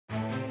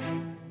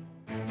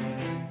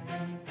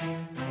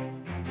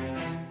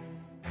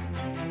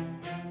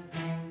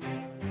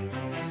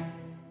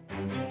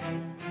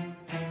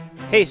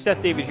Hey,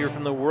 Seth David here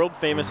from the world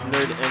famous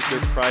Nerd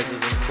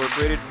Enterprises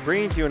Incorporated,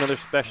 bringing to you another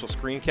special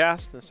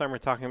screencast. This time we're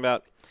talking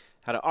about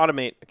how to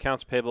automate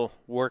accounts payable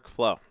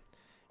workflow.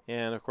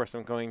 And of course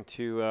I'm going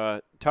to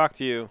talk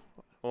to you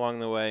along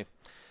the way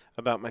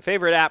about my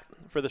favorite app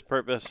for this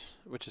purpose,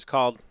 which is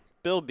called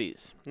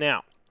Billbeez.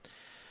 Now,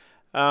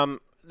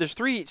 there's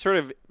three sort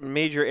of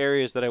major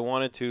areas that I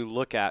wanted to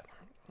look at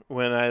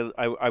when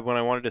I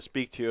wanted to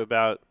speak to you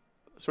about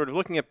sort of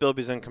looking at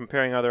Billbeez and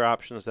comparing other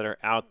options that are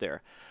out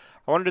there.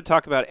 I wanted to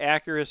talk about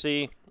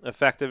accuracy,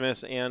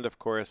 effectiveness, and of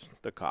course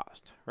the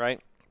cost, right?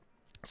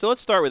 So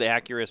let's start with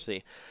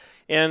accuracy.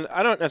 And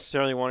I don't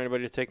necessarily want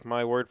anybody to take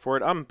my word for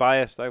it. I'm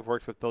biased. I've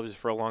worked with Billbeez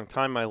for a long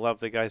time. I love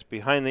the guys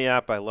behind the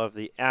app. I love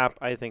the app.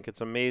 I think it's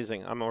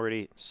amazing. I'm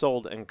already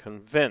sold and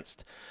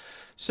convinced.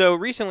 So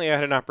recently I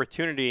had an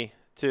opportunity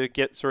to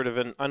get sort of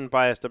an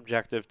unbiased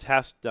objective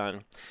test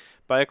done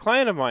by a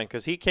client of mine,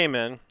 because he came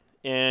in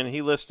and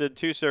he listed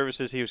two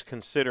services he was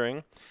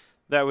considering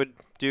that would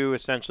do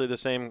essentially the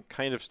same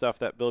kind of stuff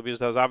that Billbeez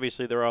does.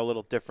 Obviously, they're all a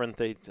little different.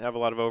 They have a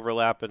lot of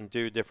overlap and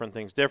do different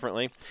things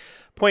differently.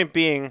 Point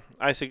being,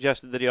 I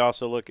suggested that he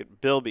also look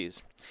at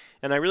Billbeez.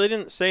 And I really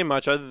didn't say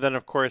much other than,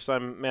 of course,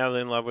 I'm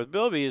madly in love with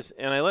Billbeez,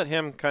 and I let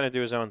him kind of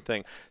do his own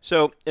thing.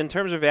 So in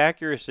terms of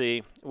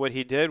accuracy, what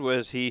he did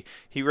was he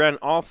ran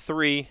all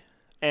three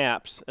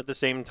apps at the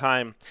same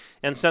time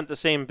and sent the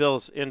same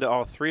bills into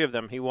all three of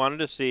them. He wanted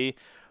to see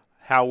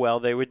how well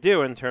they would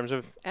do in terms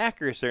of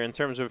accuracy, in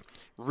terms of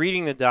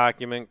reading the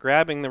document,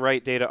 grabbing the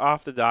right data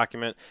off the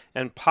document,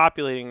 and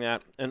populating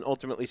that, and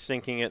ultimately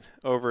syncing it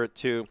over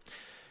to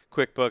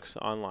QuickBooks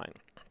Online.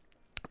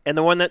 And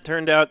the one that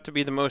turned out to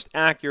be the most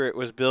accurate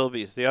was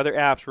Billbeez. The other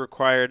apps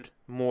required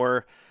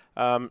more,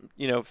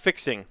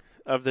 fixing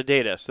of the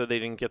data, so they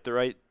didn't get the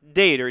right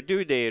date or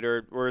due date,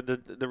 or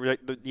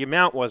the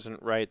amount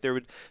wasn't right. There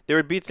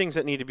would be things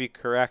that need to be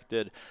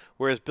corrected,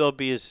 whereas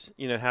Billbeez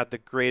had the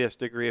greatest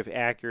degree of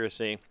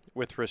accuracy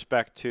with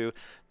respect to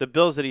the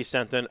bills that he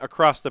sent in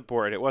across the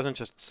board. It wasn't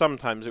just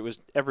sometimes; it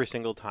was every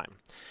single time.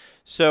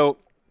 So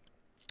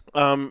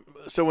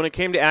when it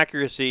came to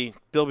accuracy,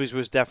 Billbeez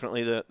was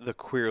definitely the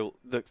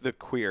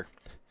queer.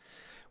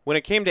 When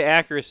it came to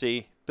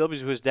accuracy,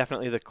 Billbeez was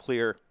definitely the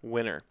clear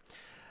winner.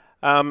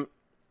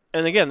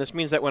 And again, this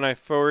means that when I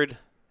forward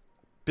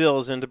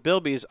bills into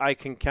Billbeez, I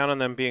can count on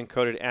them being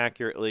coded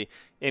accurately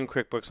in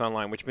QuickBooks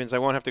Online, which means I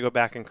won't have to go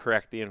back and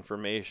correct the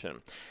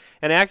information.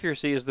 And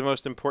accuracy is the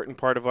most important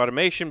part of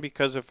automation,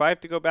 because if I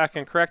have to go back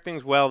and correct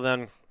things, well,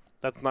 then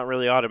that's not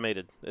really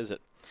automated, is it?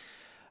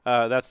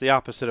 That's the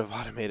opposite of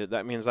automated.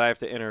 That means I have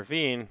to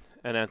intervene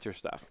and enter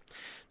stuff.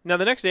 Now,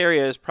 the next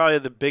area is probably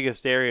the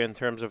biggest area in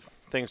terms of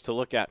things to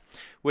look at,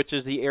 which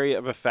is the area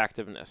of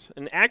effectiveness.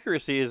 And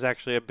accuracy is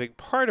actually a big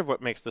part of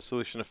what makes the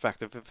solution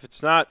effective. If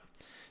it's not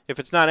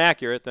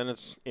accurate, then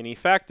it's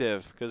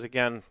ineffective, because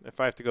again, if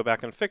I have to go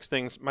back and fix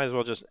things, might as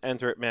well just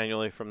enter it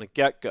manually from the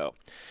get-go.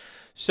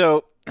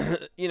 So,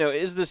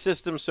 is the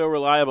system so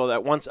reliable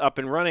that once up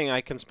and running,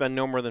 I can spend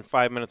no more than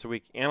 5 minutes a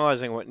week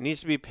analyzing what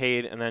needs to be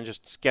paid and then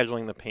just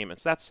scheduling the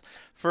payments? That's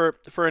for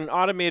an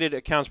automated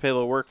accounts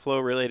payable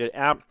workflow related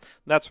app.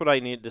 That's what I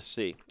need to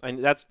see.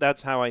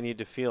 That's how I need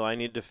to feel. I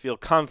need to feel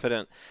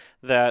confident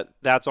that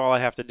that's all I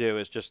have to do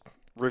is just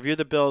review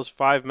the bills,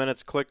 5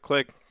 minutes,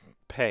 click,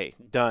 pay,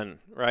 done,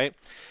 right?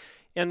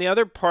 And the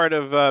other part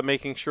of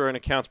making sure an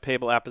accounts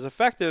payable app is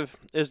effective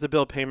is the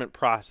bill payment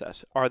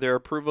process. Are there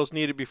approvals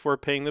needed before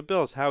paying the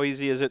bills? How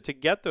easy is it to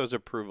get those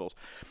approvals?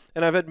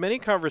 And I've had many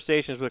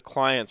conversations with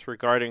clients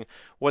regarding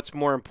what's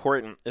more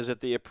important. Is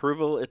it the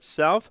approval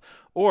itself,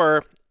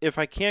 or if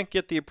I can't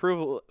get the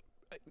approval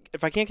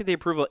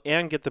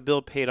and get the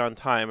bill paid on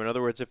time? In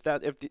other words,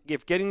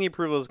 if getting the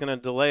approval is going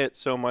to delay it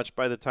so much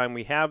by the time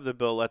we have the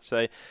bill, let's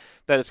say,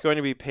 that it's going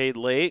to be paid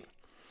late.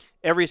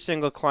 Every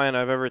single client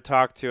I've ever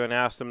talked to and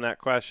asked them that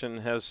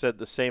question has said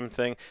the same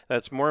thing, that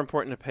it's more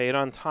important to pay it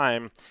on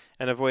time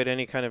and avoid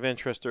any kind of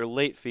interest or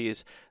late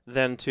fees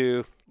than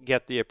to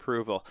get the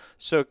approval.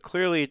 So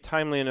clearly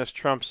timeliness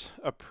trumps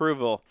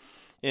approval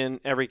in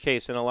every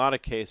case, in a lot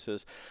of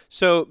cases.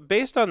 So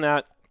based on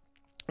that,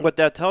 what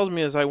that tells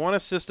me is I want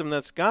a system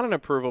that's got an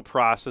approval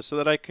process so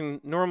that I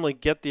can normally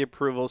get the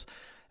approvals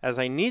as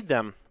I need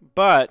them,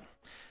 but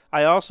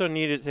I also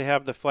need it to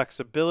have the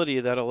flexibility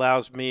that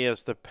allows me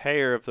as the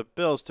payer of the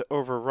bills to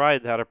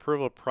override that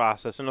approval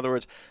process. In other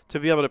words, to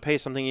be able to pay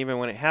something even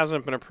when it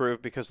hasn't been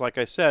approved, because like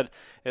I said,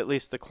 at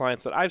least the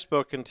clients that I've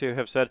spoken to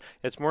have said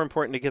it's more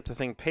important to get the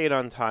thing paid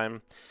on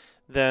time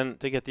than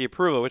to get the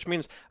approval, which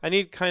means I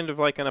need kind of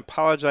like an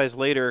apologize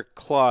later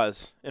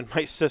clause in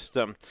my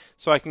system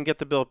so I can get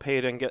the bill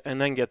paid and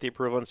then get the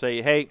approval and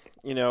say, hey,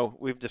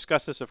 we've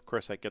discussed this. Of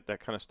course, I get that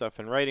kind of stuff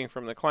in writing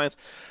from the clients,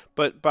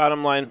 but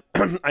bottom line,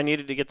 I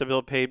needed to get the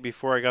bill paid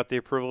before I got the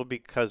approval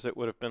because it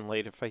would have been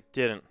late if I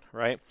didn't,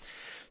 right?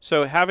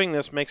 So having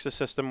this makes the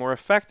system more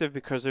effective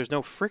because there's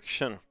no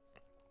friction.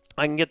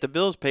 I can get the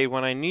bills paid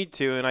when I need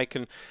to, and I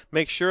can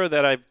make sure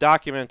that I've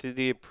documented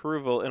the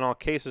approval in all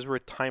cases where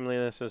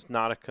timeliness is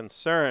not a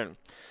concern.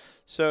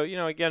 So,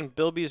 again,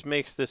 Billbeez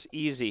makes this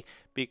easy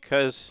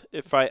because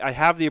if I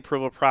have the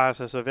approval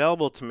process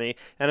available to me,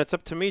 and it's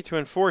up to me to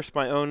enforce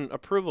my own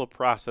approval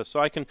process. So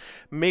I can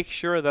make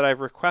sure that I've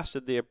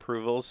requested the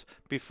approvals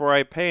before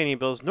I pay any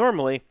bills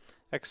normally,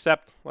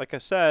 except, like I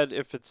said,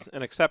 if it's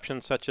an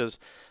exception such as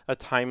a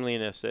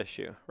timeliness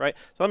issue, right?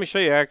 So let me show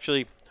you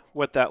actually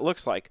what that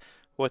looks like,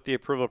 what the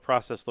approval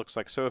process looks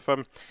like. So if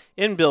I'm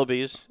in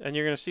Billbeez, and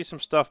you're going to see some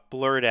stuff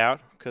blurred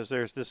out because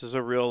this is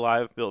a real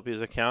live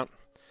Billbeez account.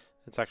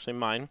 It's actually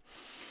mine.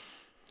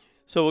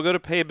 So we'll go to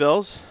Pay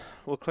Bills.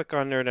 We'll click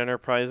on Nerd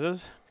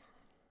Enterprises.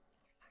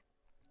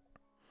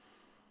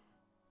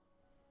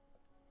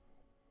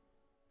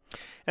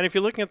 And if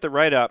you're looking at the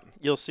write-up,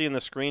 you'll see in the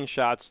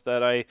screenshots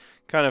that I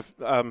kind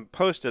of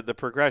posted the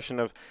progression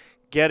of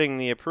getting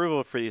the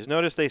approval for these.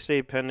 Notice they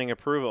say pending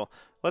approval.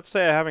 Let's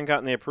say I haven't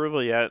gotten the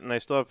approval yet and I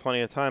still have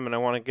plenty of time and I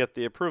want to get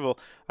the approval.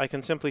 I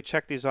can simply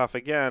check these off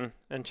again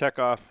and check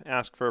off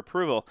ask for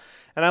approval.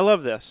 And I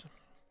love this,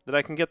 that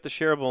I can get the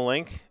shareable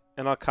link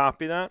and I'll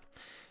copy that.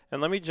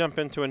 And let me jump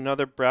into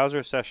another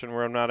browser session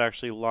where I'm not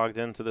actually logged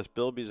into this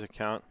Billbeez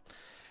account.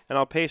 And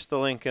I'll paste the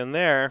link in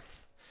there.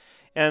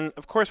 And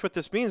of course what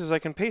this means is I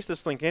can paste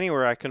this link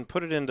anywhere. I can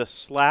put it into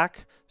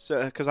Slack,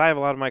 because I have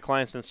a lot of my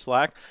clients in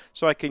Slack.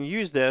 So I can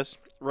use this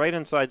right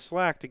inside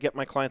Slack to get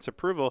my client's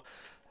approval,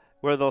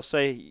 where they'll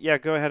say, yeah,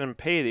 go ahead and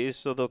pay these.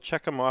 So they'll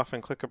check them off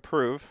and click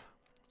approve,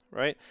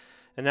 right?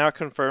 And now it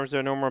confirms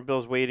there are no more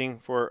bills waiting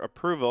for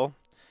approval.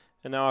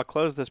 And now I'll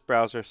close this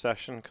browser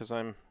session because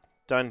I'm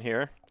done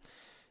here.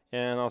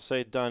 And I'll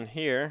say done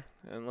here.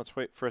 And let's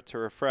wait for it to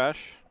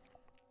refresh.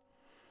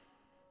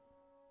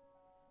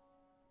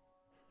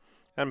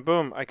 And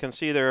boom, I can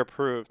see they're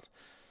approved.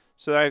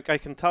 So I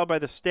can tell by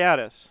the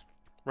status,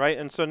 right?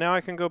 And so now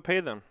I can go pay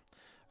them.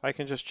 I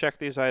can just check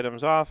these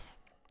items off,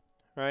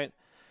 right?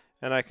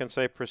 And I can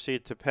say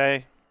proceed to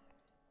pay.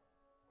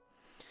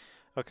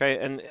 Okay,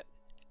 and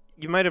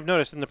you might have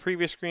noticed in the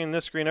previous screen,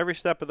 this screen, every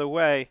step of the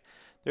way,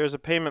 there's a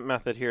payment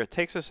method here. It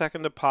takes a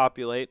second to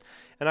populate,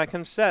 and I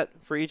can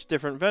set for each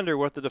different vendor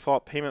what the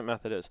default payment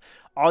method is.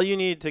 All you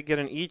need to get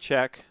an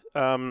e-check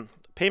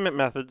payment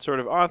method sort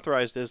of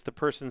authorized is the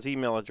person's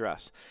email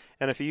address.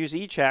 And if you use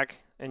e-check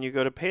and you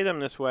go to pay them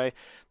this way,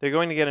 they're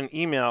going to get an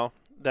email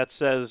that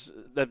says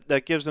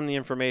that gives them the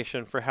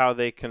information for how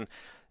they can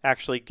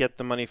actually get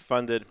the money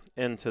funded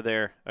into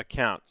their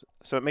account.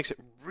 So it makes it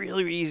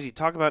really easy.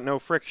 Talk about no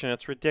friction.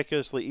 It's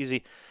ridiculously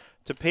easy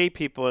to pay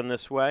people in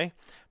this way.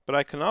 But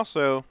I can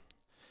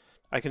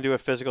do a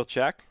physical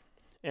check,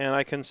 and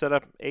I can set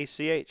up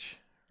ACH,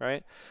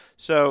 right?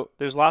 So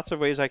there's lots of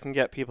ways I can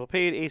get people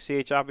paid.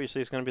 ACH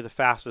obviously is going to be the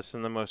fastest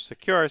and the most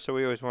secure, so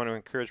we always want to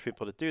encourage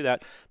people to do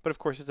that. But of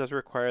course it does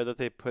require that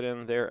they put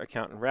in their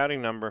account and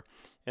routing number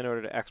in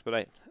order to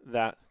expedite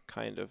that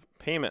kind of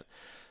payment.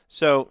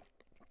 So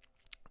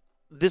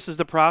this is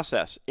the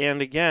process.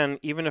 And again,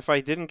 even if I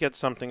didn't get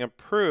something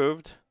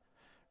approved,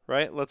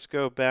 right, let's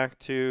go back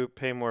to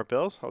pay more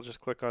bills. I'll just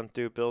click on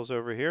do bills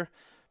over here,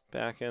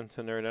 back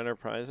into Nerd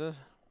Enterprises.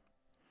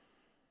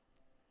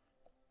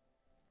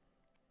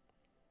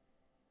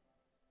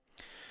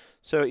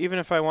 So even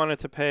if I wanted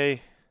to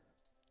pay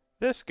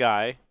this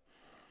guy,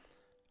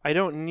 I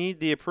don't need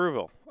the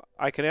approval.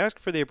 I can ask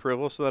for the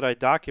approval so that I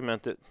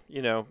document it,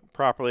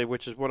 properly,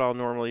 which is what I'll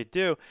normally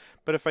do.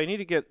 But if I need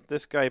to get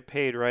this guy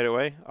paid right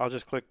away, I'll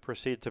just click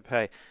proceed to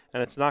pay,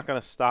 and it's not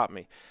going to stop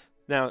me.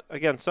 Now,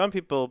 again, some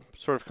people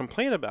sort of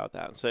complain about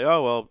that and say,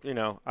 oh,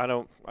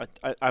 well,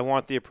 I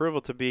want the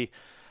approval to be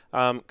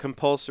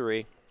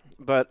compulsory.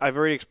 But I've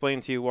already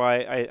explained to you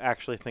why I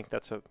actually think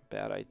that's a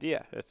bad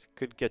idea. It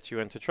could get you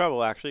into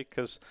trouble, actually,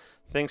 because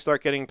things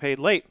start getting paid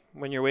late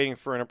when you're waiting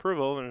for an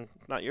approval, and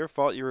not your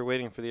fault, you were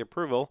waiting for the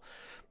approval.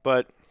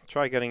 But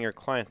try getting your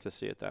client to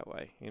see it that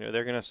way.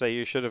 They're going to say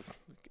you should have,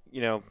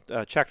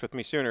 checked with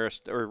me sooner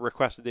or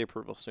requested the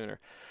approval sooner.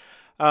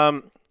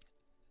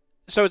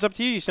 So it's up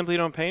to you. You simply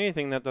don't pay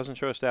anything that doesn't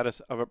show a status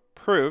of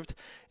approved.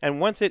 And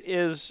once it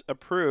is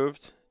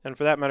approved, and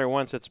for that matter,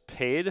 once it's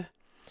paid,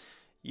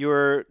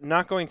 you're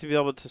not going to be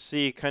able to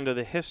see kind of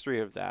the history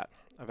of that.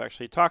 I've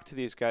actually talked to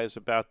these guys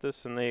about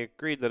this, and they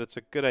agreed that it's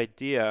a good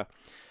idea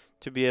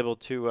to be able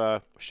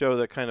to show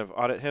the kind of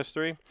audit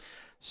history.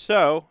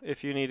 So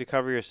if you need to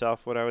cover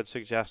yourself, what I would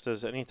suggest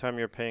is anytime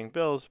you're paying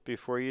bills,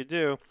 before you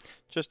do,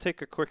 just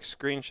take a quick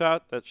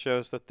screenshot that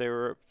shows that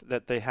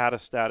they had a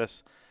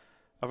status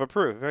of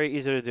approved. Very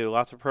easy to do.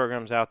 Lots of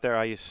programs out there.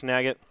 I use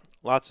Snagit.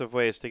 Lots of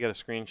ways to get a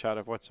screenshot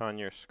of what's on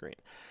your screen.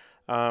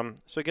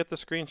 So get the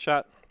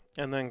screenshot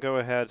and then go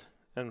ahead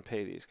and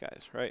pay these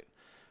guys, right?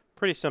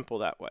 Pretty simple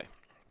that way.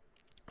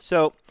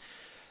 So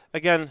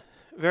again,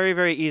 very,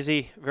 very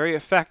easy, very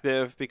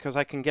effective, because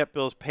I can get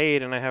bills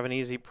paid and I have an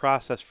easy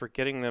process for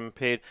getting them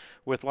paid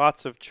with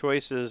lots of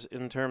choices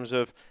in terms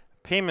of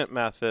payment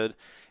method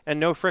and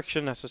no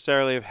friction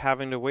necessarily of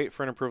having to wait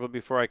for an approval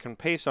before I can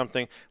pay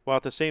something, while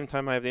at the same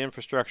time I have the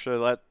infrastructure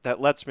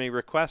that lets me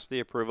request the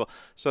approval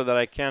so that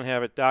I can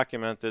have it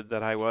documented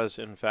that I was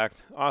in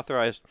fact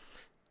authorized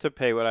to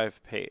pay what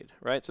I've paid,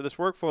 right? So this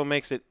workflow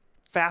makes it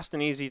fast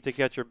and easy to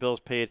get your bills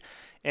paid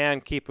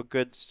and keep a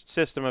good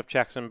system of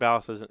checks and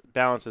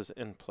balances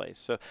in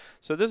place.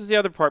 So this is the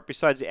other part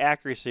besides the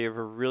accuracy of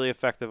a really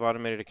effective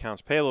automated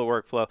accounts payable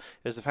workflow,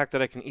 is the fact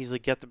that I can easily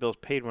get the bills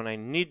paid when I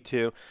need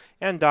to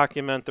and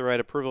document the right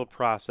approval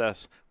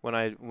process when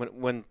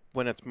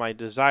it's my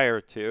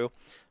desire to.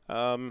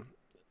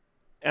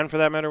 And for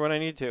that matter, when I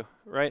need to,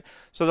 right?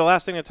 So the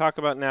last thing to talk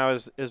about now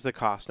is the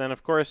cost. And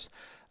of course,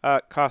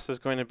 cost is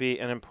going to be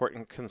an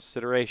important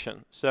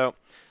consideration. So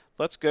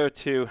let's go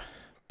to,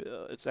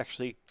 it's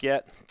actually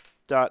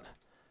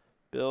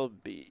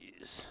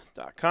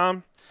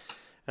get.billbeez.com,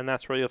 and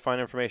that's where you'll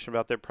find information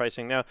about their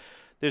pricing. Now,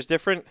 there's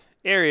different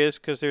areas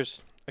because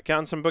there's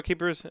accountants and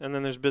bookkeepers, and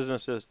then there's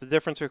businesses. The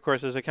difference, of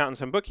course, is accountants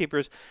and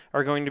bookkeepers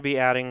are going to be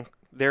adding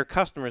their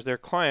customers, their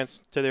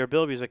clients, to their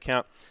Billbeez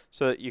account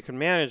so that you can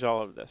manage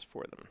all of this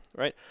for them,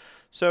 right?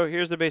 So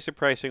here's the basic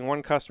pricing.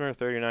 1 customer,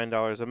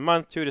 $39 a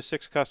month. 2 to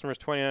 6 customers,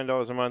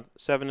 $29 a month.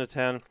 7 to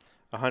 10,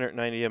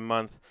 $190 a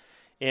month.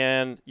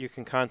 And you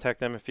can contact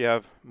them if you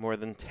have more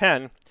than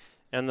 10,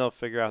 and they'll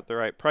figure out the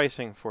right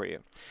pricing for you.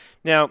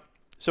 Now,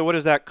 so what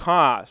does that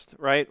cost,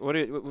 right?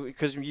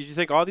 Because you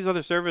think all these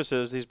other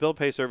services, these bill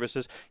pay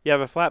services, you have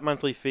a flat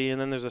monthly fee,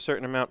 and then there's a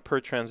certain amount per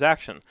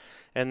transaction.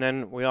 And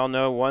then we all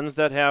know ones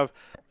that have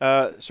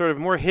sort of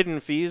more hidden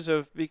fees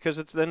because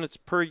it's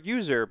per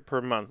user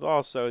per month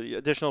also,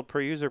 additional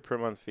per user per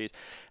month fees.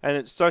 And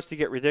it starts to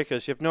get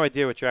ridiculous. You have no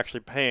idea what you're actually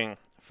paying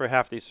for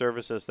half these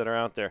services that are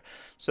out there.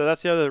 So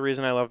that's the other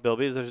reason I love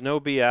Billbeez. There's no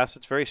BS.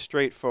 It's very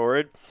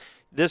straightforward.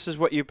 This is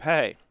what you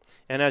pay.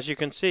 And as you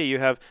can see, you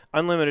have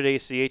unlimited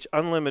ACH,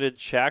 unlimited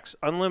checks,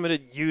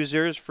 unlimited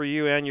users for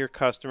you and your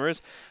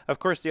customers. Of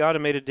course, the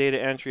automated data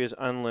entry is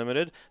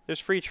unlimited. There's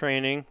free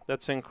training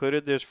that's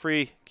included. There's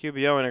free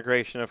QBO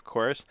integration, of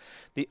course.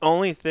 The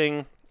only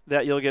thing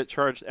that you'll get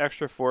charged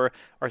extra for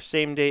are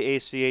same-day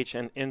ACH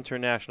and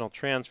international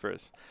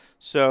transfers.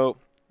 So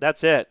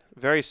that's it.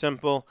 Very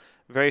simple,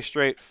 very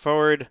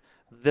straightforward.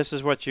 This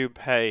is what you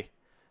pay.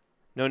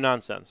 No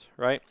nonsense,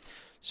 right?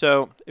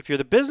 So if you're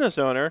the business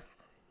owner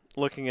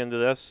looking into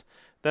this,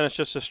 then it's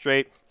just a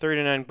straight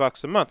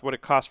 $39 a month, what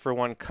it costs for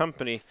one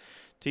company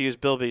to use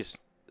Billbeez.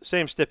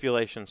 Same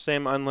stipulation,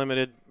 same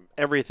unlimited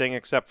everything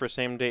except for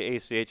same-day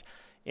ACH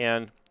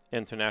and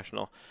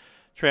international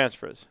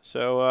transfers.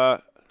 So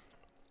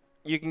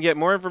you can get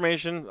more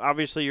information,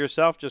 obviously,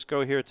 yourself. Just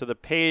go here to the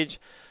page.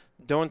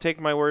 Don't take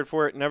my word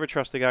for it. Never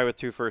trust a guy with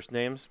 2 first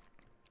names.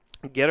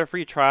 Get a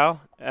free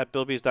trial at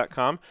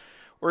Billbeez.com,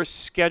 or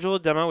schedule a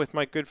demo with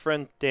my good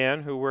friend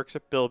Dan, who works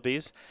at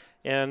Billbeez,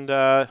 and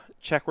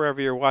check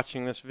wherever you're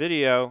watching this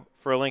video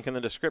for a link in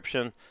the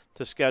description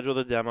to schedule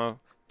the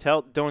demo.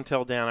 Don't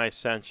tell Dan I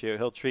sent you.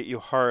 He'll treat you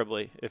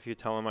horribly if you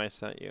tell him I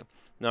sent you.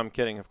 No, I'm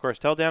kidding. Of course,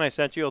 tell Dan I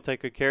sent you. He'll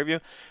take good care of you.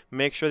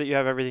 Make sure that you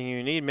have everything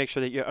you need. Make sure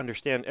that you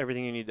understand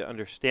everything you need to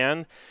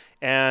understand.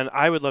 And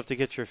I would love to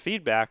get your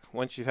feedback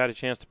once you've had a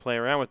chance to play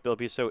around with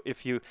Billbeez. So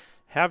if you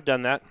have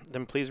done that,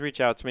 then please reach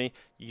out to me.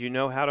 You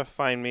know how to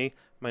find me.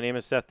 My name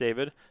is Seth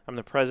David. I'm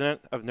the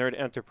president of Nerd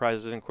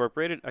Enterprises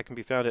Incorporated. I can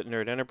be found at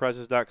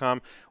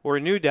nerdenterprises.com, or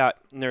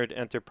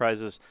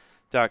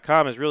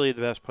new.nerdenterprises.com is really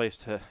the best place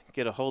to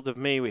get a hold of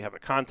me. We have a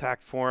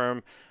contact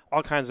form,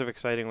 all kinds of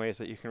exciting ways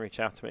that you can reach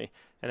out to me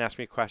and ask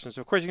me questions.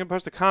 Of course, you can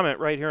post a comment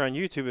right here on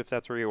YouTube if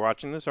that's where you're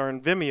watching this, or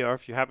in Vimeo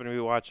if you happen to be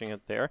watching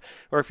it there,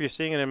 or if you're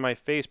seeing it in my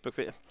Facebook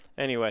video.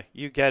 Anyway,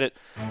 you get it.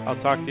 I'll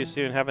talk to you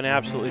soon. Have an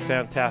absolutely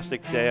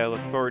fantastic day. I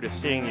look forward to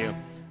seeing you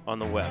on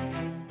the web.